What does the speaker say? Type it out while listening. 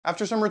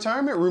After some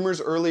retirement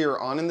rumors earlier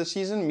on in the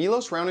season,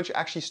 Milos Raonic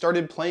actually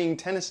started playing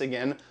tennis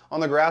again on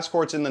the grass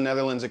courts in the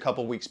Netherlands a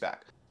couple weeks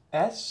back.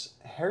 S.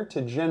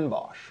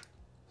 Hertogenbosch.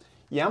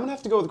 Yeah, I'm gonna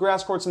have to go with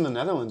grass courts in the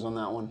Netherlands on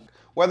that one.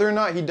 Whether or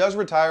not he does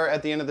retire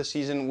at the end of the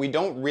season, we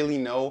don't really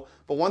know,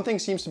 but one thing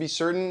seems to be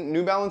certain,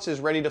 New Balance is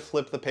ready to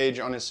flip the page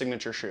on his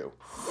signature shoe.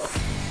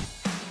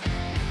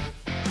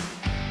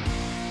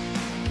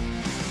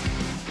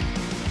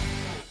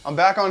 I'm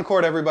back on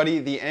court, everybody.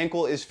 The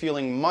ankle is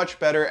feeling much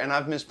better, and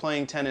I've missed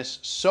playing tennis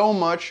so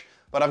much,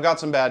 but I've got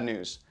some bad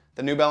news.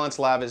 The New Balance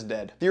LAV is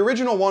dead. The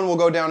original one will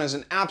go down as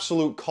an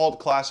absolute cult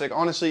classic.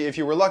 Honestly, if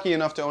you were lucky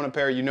enough to own a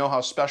pair, you know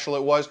how special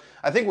it was.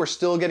 I think we're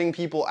still getting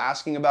people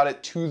asking about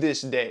it to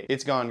this day.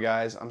 It's gone,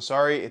 guys. I'm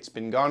sorry, it's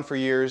been gone for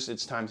years.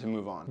 It's time to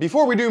move on.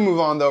 Before we do move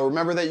on, though,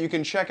 remember that you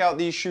can check out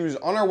these shoes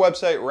on our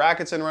website,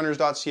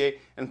 racketsandrunners.ca,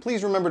 and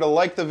please remember to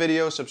like the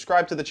video,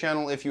 subscribe to the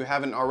channel if you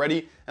haven't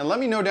already, and let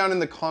me know down in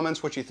the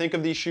comments what you think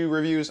of these shoe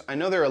reviews. I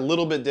know they're a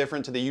little bit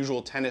different to the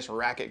usual tennis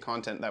racket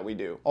content that we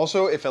do.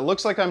 Also, if it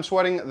looks like I'm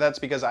sweating, that's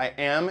because I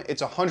am.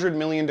 It's 100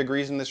 million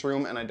degrees in this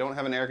room, and I don't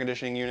have an air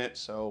conditioning unit,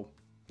 so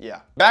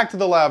yeah. Back to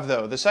the LAV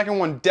though. The second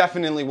one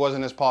definitely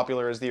wasn't as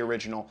popular as the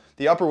original.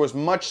 The upper was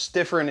much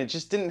stiffer and it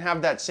just didn't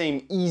have that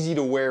same easy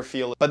to wear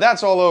feel. But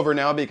that's all over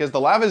now because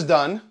the LAV is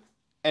done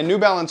and New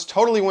Balance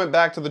totally went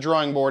back to the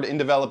drawing board in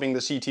developing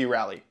the CT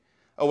Rally.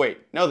 Oh wait,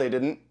 no they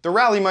didn't. The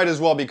Rally might as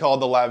well be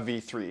called the LAV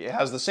V3. It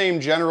has the same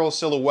general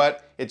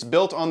silhouette, it's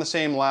built on the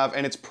same LAV,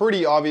 and it's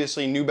pretty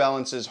obviously New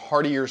Balance's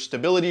hardier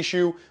stability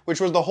shoe,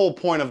 which was the whole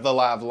point of the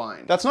LAV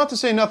line. That's not to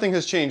say nothing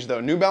has changed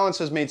though. New Balance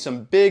has made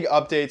some big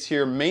updates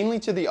here, mainly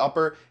to the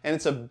upper, and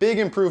it's a big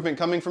improvement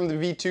coming from the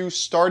V2,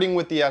 starting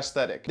with the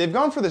aesthetic. They've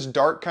gone for this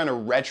dark kind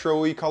of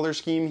retro-y color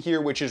scheme here,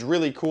 which is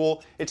really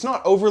cool. It's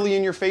not overly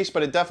in your face,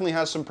 but it definitely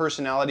has some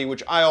personality,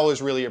 which I always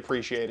really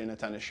appreciate in a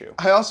tennis shoe.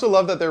 I also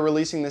love that they're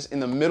releasing this in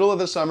the middle of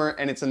the summer,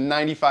 and it's a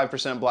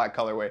 95% black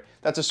colorway.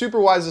 That's a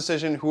super wise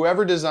decision.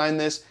 Whoever designed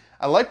this,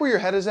 I like where your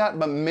head is at,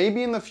 but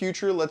maybe in the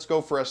future, let's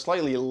go for a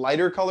slightly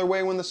lighter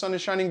colorway when the sun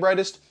is shining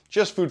brightest.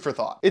 Just food for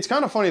thought. It's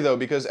kind of funny though,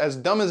 because as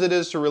dumb as it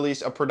is to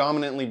release a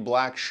predominantly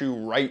black shoe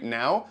right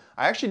now,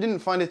 I actually didn't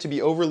find it to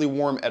be overly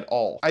warm at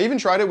all. I even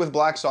tried it with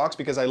black socks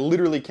because I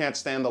literally can't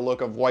stand the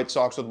look of white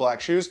socks with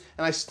black shoes,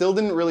 and I still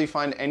didn't really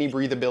find any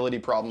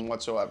breathability problem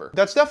whatsoever.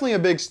 That's definitely a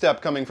big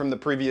step coming from the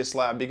previous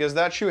LAV because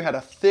that shoe had a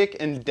thick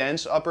and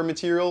dense upper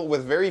material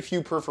with very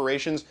few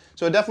perforations,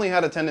 so it definitely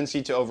had a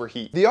tendency to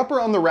overheat. The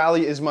upper on the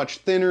Rally is much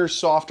thinner,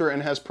 softer,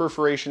 and has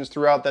perforations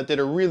throughout that did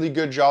a really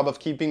good job of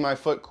keeping my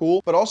foot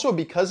cool, but also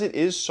because it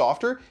is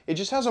softer, it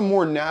just has a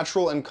more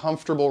natural and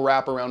comfortable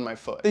wrap around my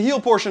foot. The heel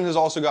portion has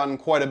also gotten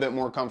quite a bit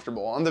more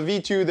comfortable. On the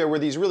V2, there were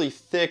these really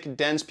thick,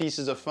 dense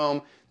pieces of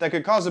foam that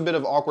could cause a bit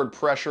of awkward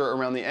pressure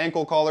around the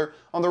ankle collar.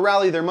 On the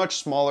Rally, they're much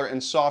smaller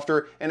and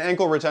softer, and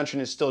ankle retention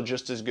is still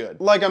just as good.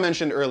 Like I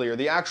mentioned earlier,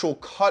 the actual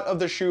cut of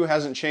the shoe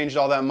hasn't changed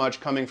all that much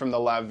coming from the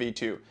LAV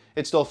V2.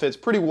 It still fits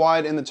pretty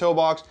wide in the toe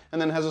box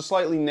and then has a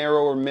slightly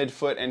narrower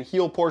midfoot and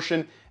heel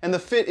portion, and the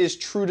fit is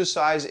true to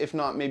size, if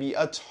not maybe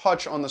a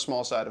touch on the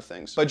small side of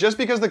things. But just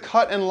because the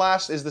cut and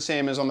last is the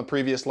same as on the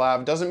previous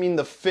LAV doesn't mean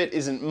the fit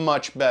isn't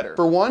much better.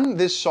 For one,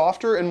 this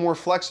softer and more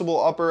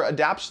flexible upper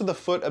adapts to the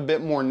foot a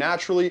bit more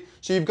naturally,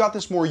 so you've got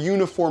this more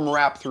uniform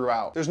wrap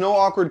throughout. There's no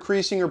awkward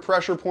creasing or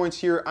pressure points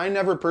here. I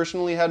never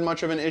personally had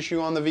much of an issue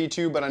on the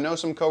V2, but I know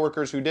some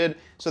coworkers who did,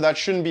 so that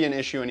shouldn't be an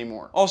issue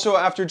anymore. Also,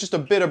 after just a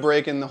bit of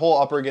break-in, the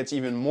whole upper gets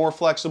even more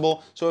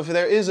flexible, so if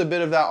there is a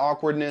bit of that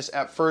awkwardness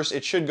at first,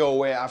 it should go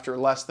away after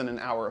less than an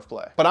hour of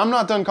play. But I'm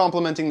not done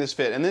complimenting this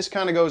fit, and this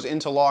kind of goes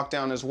into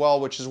lockdown as well,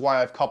 which is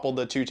why I've coupled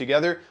the two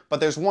together, but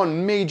there's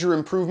one major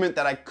improvement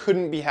that I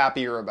couldn't be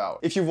happier about.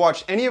 If you've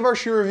watched any of our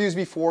shoe reviews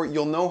before,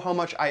 you'll know how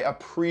much I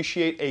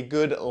appreciate a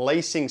good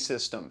lacing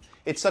system.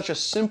 It's such a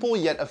simple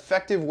yet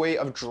effective way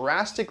of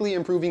drastically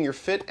improving your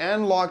fit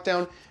and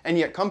lockdown, and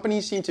yet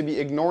companies seem to be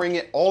ignoring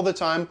it all the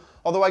time,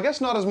 although I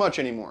guess not as much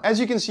anymore. As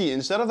you can see,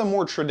 instead of the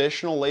more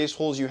traditional lace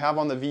holes you have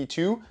on the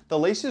V2, the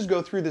laces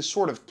go through this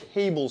sort of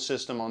cable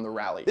system on the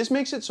Rally. This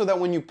makes it so that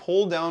when you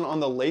pull down on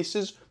the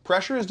laces,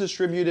 pressure is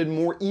distributed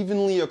more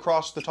evenly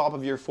across the top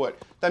of your foot.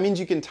 That means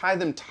you can tie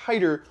them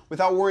tighter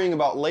without worrying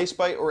about lace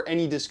bite or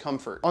any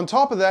discomfort. On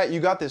top of that, you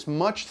got this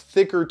much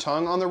thicker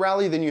tongue on the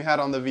Rally than you had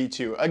on the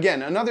V2.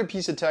 Again, another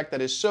piece of tech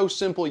that is so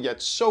simple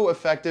yet so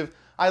effective.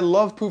 I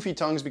love poofy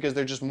tongues because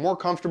they're just more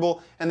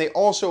comfortable, and they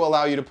also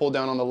allow you to pull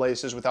down on the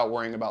laces without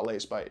worrying about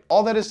lace bite.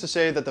 All that is to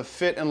say that the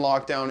fit and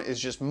lockdown is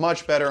just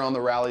much better on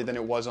the Rally than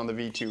it was on the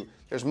V2.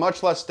 There's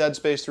much less dead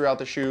space throughout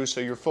the shoe,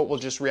 so your foot will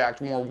just react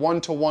more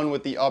one-to-one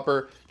with the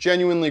upper.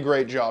 Genuinely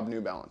great job,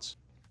 New Balance.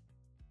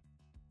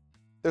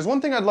 There's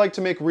one thing I'd like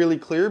to make really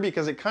clear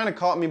because it kind of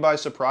caught me by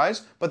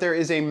surprise, but there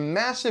is a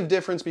massive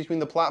difference between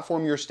the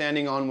platform you're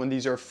standing on when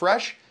these are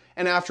fresh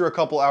and after a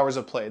couple hours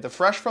of play. The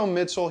fresh foam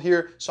midsole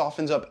here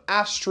softens up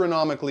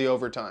astronomically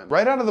over time.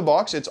 Right out of the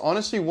box, it's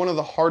honestly one of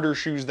the harder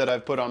shoes that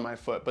I've put on my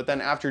foot, but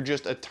then after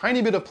just a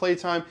tiny bit of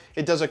playtime,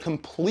 it does a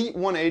complete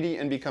 180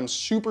 and becomes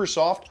super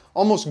soft,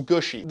 almost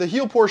gushy. The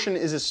heel portion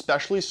is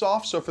especially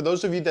soft, so for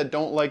those of you that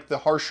don't like the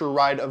harsher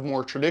ride of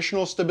more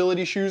traditional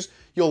stability shoes,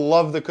 you'll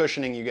love the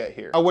cushioning you get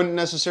here. I wouldn't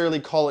necessarily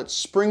call it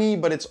springy,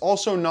 but it's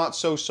also not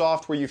so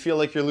soft where you feel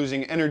like you're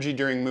losing energy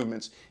during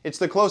movements. It's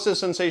the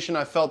closest sensation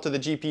I've felt to the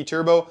GP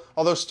Turbo,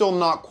 although still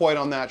not quite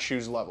on that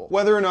shoe's level.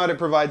 Whether or not it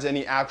provides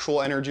any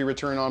actual energy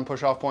return on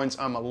push-off points,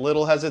 I'm a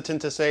little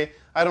hesitant to say.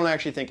 I don't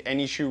actually think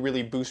any shoe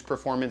really boosts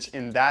performance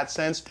in that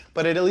sense,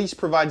 but it at least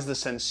provides the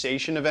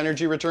sensation of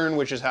energy return,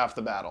 which is half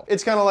the battle.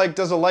 It's kind of like,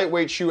 does a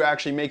lightweight shoe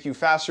actually make you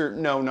faster?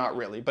 No, not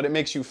really, but it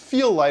makes you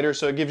feel lighter,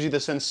 so it gives you the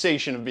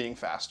sensation of being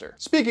faster.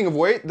 Speaking of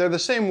weight, they're the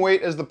same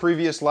weight as the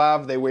previous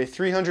LAV. They weigh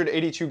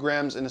 382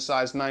 grams in a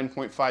size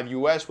 9.5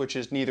 US, which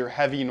is neither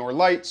heavy nor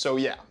light, so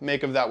yeah,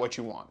 make of that what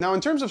you want. Now,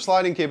 in terms of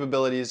sliding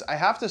capabilities, I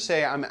have to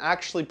say I'm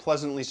actually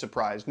pleasantly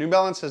surprised. New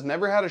Balance has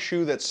never had a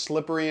shoe that's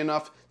slippery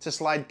enough to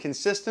slide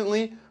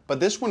consistently, but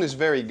this one is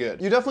very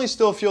good. You definitely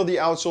still feel the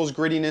outsole's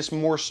grittiness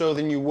more so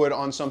than you would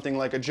on something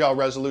like a Gel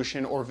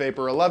Resolution or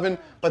Vapor 11,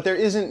 but there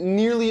isn't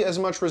nearly as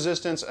much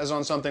resistance as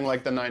on something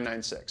like the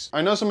 996.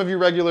 I know some of you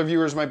regular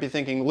viewers might be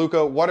thinking,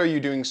 Luca, what are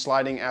you doing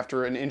sliding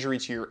after an injury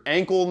to your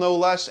ankle, no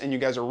less? And you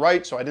guys are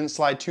right, so I didn't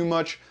slide too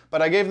much,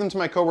 but I gave them to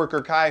my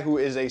coworker Kai, who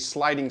is a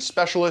sliding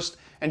specialist,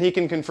 and he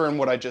can confirm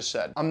what I just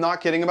said. I'm not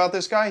kidding about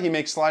this guy. He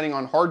makes sliding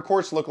on hard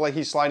courts look like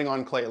he's sliding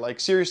on clay. Like,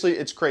 seriously,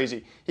 it's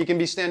crazy. He can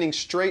be standing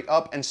straight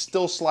up and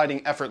still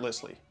sliding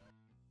effortlessly.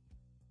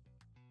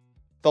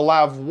 The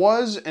LAV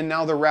was, and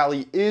now the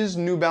Rally is,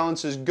 New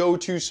Balance's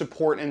go-to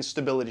support and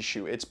stability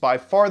shoe. It's by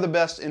far the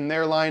best in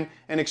their line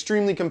and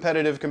extremely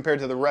competitive compared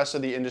to the rest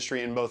of the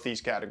industry in both these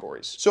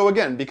categories. So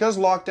again, because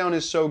lockdown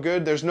is so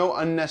good, there's no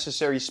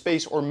unnecessary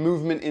space or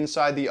movement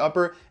inside the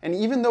upper, and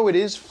even though it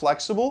is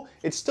flexible,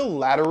 it's still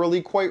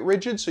laterally quite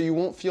rigid, so you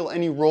won't feel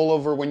any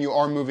rollover when you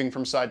are moving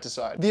from side to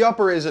side. The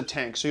upper is a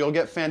tank, so you'll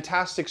get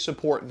fantastic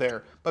support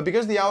there. But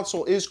because the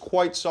outsole is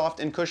quite soft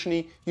and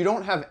cushiony, you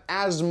don't have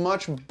as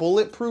much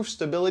bulletproof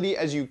stability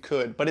as you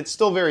could, but it's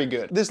still very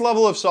good. This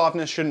level of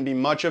softness shouldn't be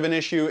much of an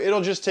issue.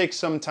 It'll just take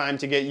some time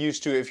to get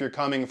used to if you're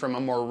coming from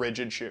a more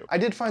rigid shoe. I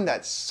did find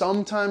that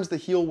sometimes the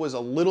heel was a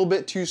little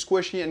bit too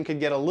squishy and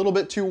could get a little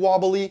bit too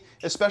wobbly,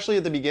 especially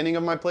at the beginning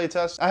of my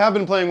playtest. I have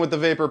been playing with the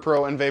Vapor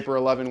Pro and Vapor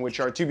 11, which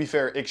are, to be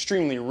fair,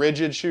 extremely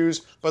rigid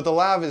shoes, but the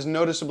LAV is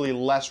noticeably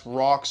less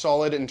rock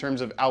solid in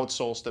terms of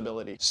outsole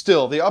stability.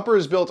 Still, the upper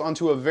is built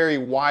onto a very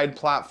wide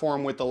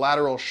platform with the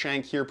lateral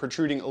shank here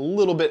protruding a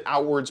little bit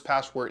outwards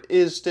past where it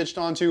is stitched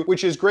onto,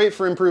 which is great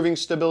for improving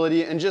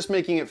stability and just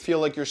making it feel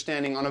like you're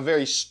standing on a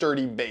very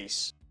sturdy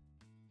base.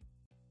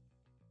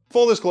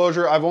 Full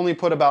disclosure, I've only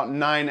put about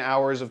 9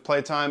 hours of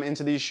playtime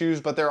into these shoes,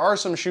 but there are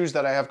some shoes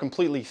that I have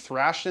completely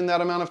thrashed in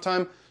that amount of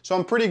time, so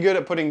I'm pretty good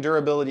at putting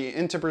durability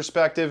into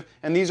perspective,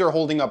 and these are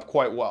holding up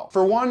quite well.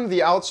 For one, the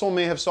outsole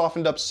may have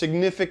softened up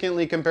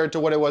significantly compared to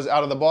what it was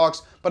out of the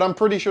box, but I'm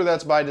pretty sure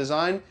that's by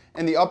design,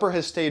 and the upper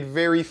has stayed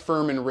very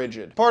firm and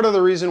rigid. Part of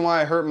the reason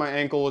why I hurt my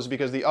ankle was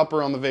because the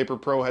upper on the Vapor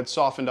Pro had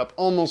softened up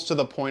almost to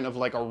the point of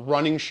like a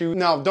running shoe.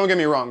 Now, don't get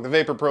me wrong, the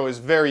Vapor Pro is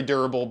very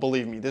durable,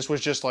 believe me. This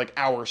was just like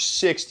hour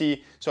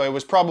 60, so it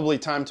was probably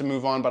time to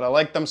move on, but I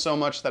liked them so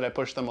much that I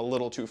pushed them a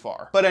little too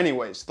far. But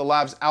anyways, the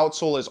LAV's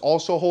outsole is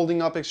also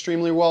holding up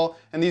extremely well,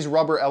 and these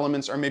rubber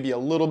elements are maybe a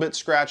little bit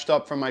scratched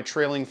up from my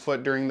trailing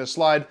foot during the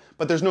slide,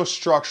 but there's no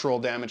structural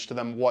damage to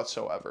them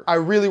whatsoever. I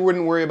really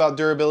wouldn't worry about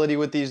durability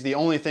with these. The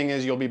only thing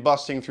is you'll be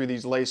busting through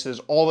these laces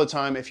all the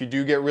time if you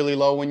do get really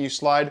low when you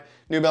slide.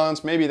 New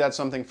Balance, maybe that's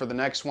something for the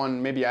next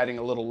one. Maybe adding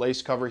a little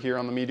lace cover here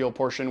on the medial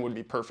portion would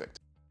be perfect.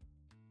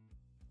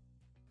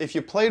 If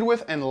you played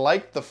with and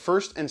liked the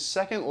first and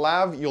second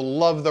LAV, you'll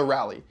love the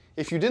Rally.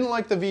 If you didn't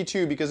like the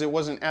V2 because it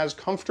wasn't as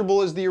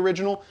comfortable as the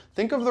original,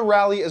 think of the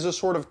Rally as a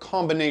sort of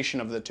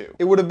combination of the two.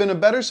 It would have been a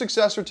better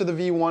successor to the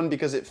V1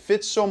 because it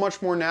fits so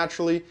much more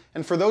naturally,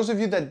 and for those of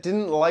you that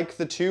didn't like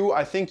the two,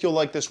 I think you'll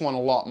like this one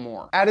a lot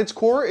more. At its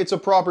core, it's a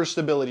proper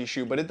stability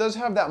shoe, but it does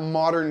have that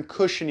modern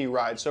cushiony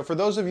ride, so for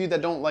those of you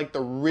that don't like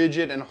the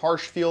rigid and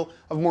harsh feel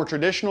of more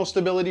traditional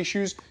stability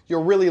shoes,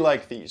 you'll really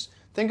like these.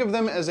 Think of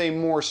them as a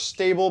more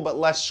stable but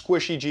less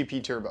squishy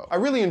GP Turbo. I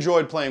really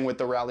enjoyed playing with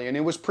the Rally, and it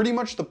was pretty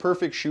much the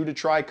perfect shoe to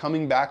try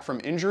coming back from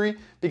injury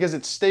because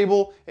it's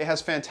stable, it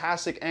has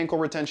fantastic ankle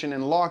retention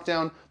and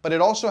lockdown, but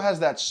it also has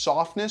that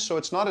softness, so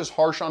it's not as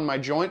harsh on my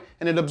joint,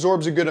 and it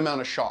absorbs a good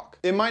amount of shock.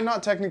 It might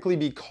not technically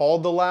be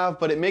called the LAV,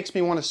 but it makes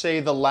me want to say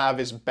the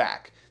LAV is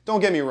back. Don't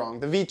get me wrong,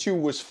 the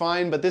V2 was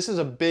fine, but this is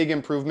a big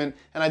improvement,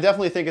 and I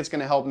definitely think it's going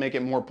to help make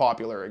it more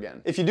popular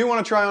again. If you do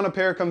want to try on a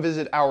pair, come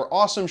visit our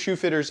awesome shoe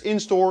fitters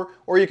in-store,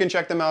 or you can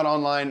check them out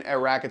online at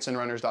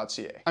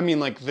racketsandrunners.ca. I mean,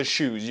 like the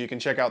shoes. You can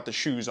check out the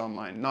shoes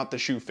online, not the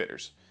shoe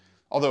fitters.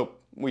 Although,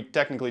 we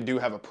technically do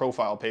have a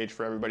profile page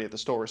for everybody at the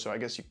store, so I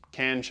guess you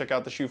can check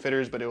out the shoe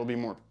fitters, but it will be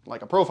more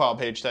like a profile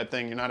page type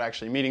thing. You're not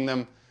actually meeting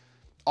them.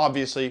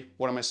 Obviously,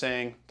 what am I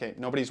saying? Okay,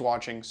 nobody's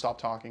watching.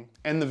 Stop talking.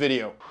 End the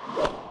video.